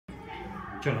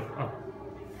चलो अब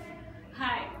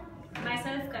Hi,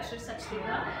 myself Kashar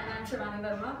Sachdeva and I'm Shivani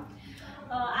Verma.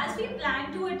 As we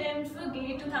plan to attempt for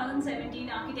GATE 2017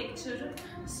 architecture,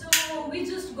 so we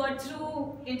just got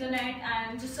through internet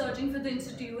and just searching for the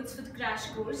institutes for the crash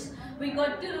course. We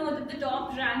got to know that the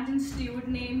top ranked institute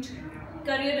named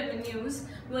Career Avenues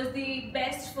was the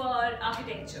best for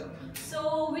architecture.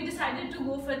 So we decided to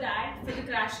go for that for the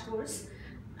crash course.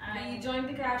 I joined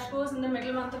the crash course in the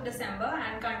middle month of December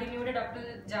and continued it up till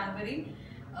January.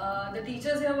 The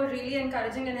teachers here were really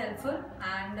encouraging and helpful,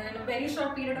 and in a very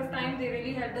short period of time they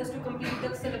really helped us to complete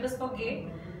the syllabus for GATE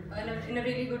in a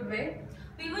really good way.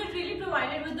 We were really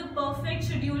provided with the perfect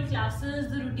scheduled classes,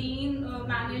 the routine,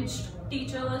 managed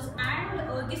teachers, and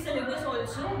the syllabus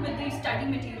also with the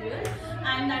study material,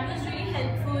 and that was really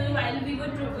helpful while we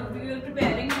were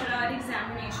preparing for our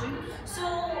examination. So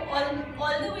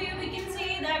all the way we can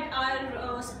say that our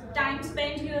time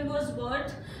spent here was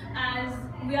worth, as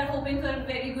we are hoping for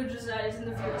very good results in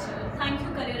the future. Thank you,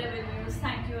 Career Avenues.